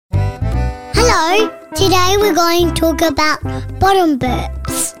Hello, today we're going to talk about bottom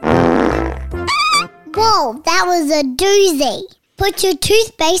burps. Whoa, that was a doozy. Put your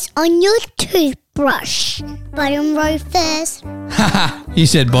toothpaste on your toothbrush. Bottom row first. Haha, you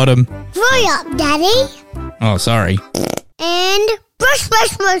said bottom. Hurry up, Daddy. Oh, sorry. And brush.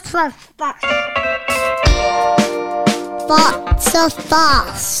 Farts are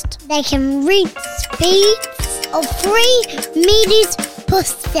fast. They can reach speeds of 3 meters per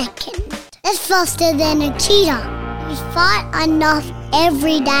second. That's faster than a cheetah. You fart enough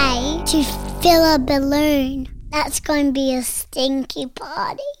every day to fill a balloon. That's going to be a stinky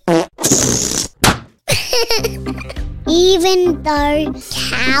party. Even though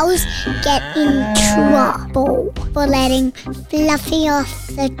cows get in trouble for letting Fluffy off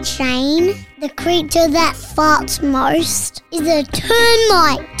the train, the creature that farts most is a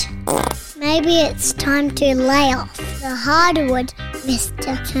termite. Maybe it's time to lay off the hardwood,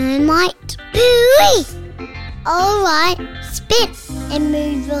 Mr. Termite. Hooey! Alright, spit and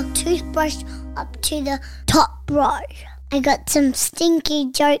move your toothbrush up to the top row. I got some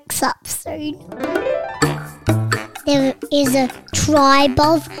stinky jokes up soon. There is a tribe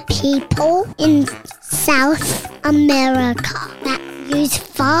of people in South America that use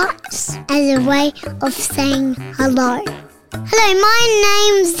farts as a way of saying hello. Hello, my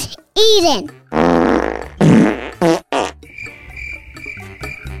name's Eden.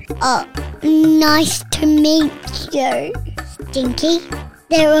 Oh, nice to meet you, Stinky.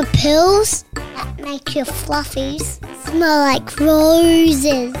 There are pills that make your fluffies smell like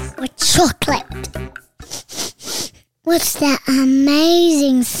roses or chocolate. What's that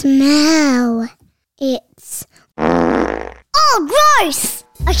amazing smell? It's... Oh, gross!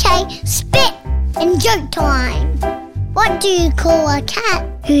 Okay, spit and joke time. What do you call a cat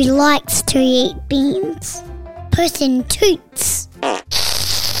who likes to eat beans? Person toots.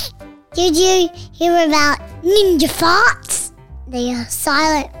 Did you hear about ninja farts? They are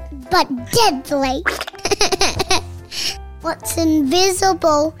silent but deadly. What's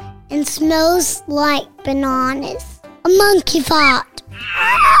invisible and smells like bananas? A monkey fart.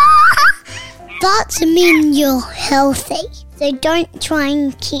 Farts mean you're healthy, so don't try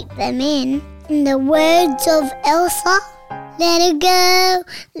and keep them in. In the words of Elsa, let it go,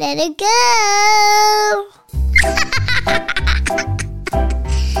 let it go.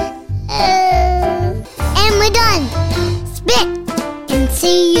 And we're done. Spit and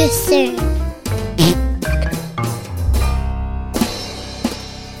see you soon.